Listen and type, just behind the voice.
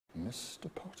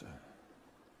Mr. Potter.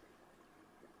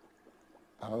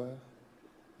 Our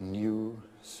new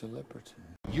celebrity.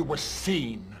 You were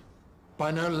seen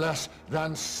by no less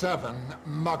than 7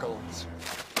 muggles.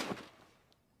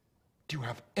 Do you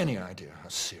have any idea how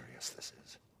serious this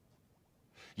is?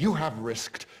 You have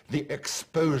risked the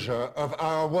exposure of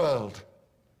our world.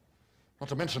 Not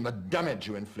to mention the damage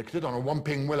you inflicted on a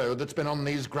whomping willow that's been on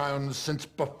these grounds since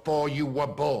before you were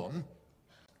born.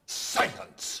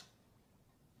 Silence!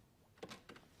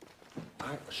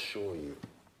 I assure you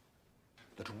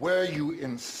that were you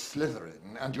in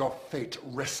Slytherin and your fate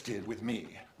rested with me,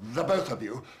 the both of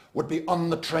you would be on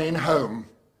the train home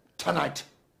tonight.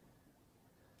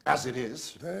 As it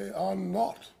is, They are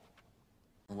not.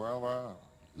 Well, well,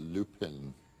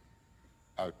 Lupin,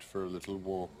 out for a little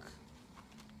walk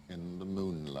in the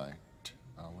moonlight,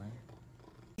 are we?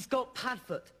 He's got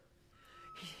Padfoot.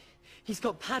 He's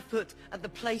got Padfoot at the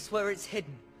place where it's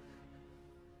hidden.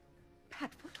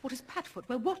 Padfoot? What is Padfoot?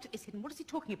 Well, what is hidden? What is he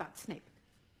talking about, Snape?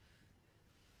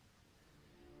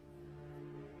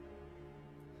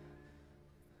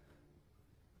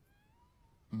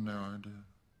 No idea.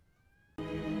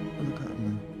 Look at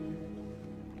me.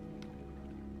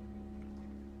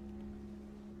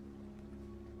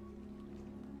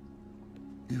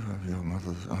 You have your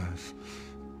mother's eyes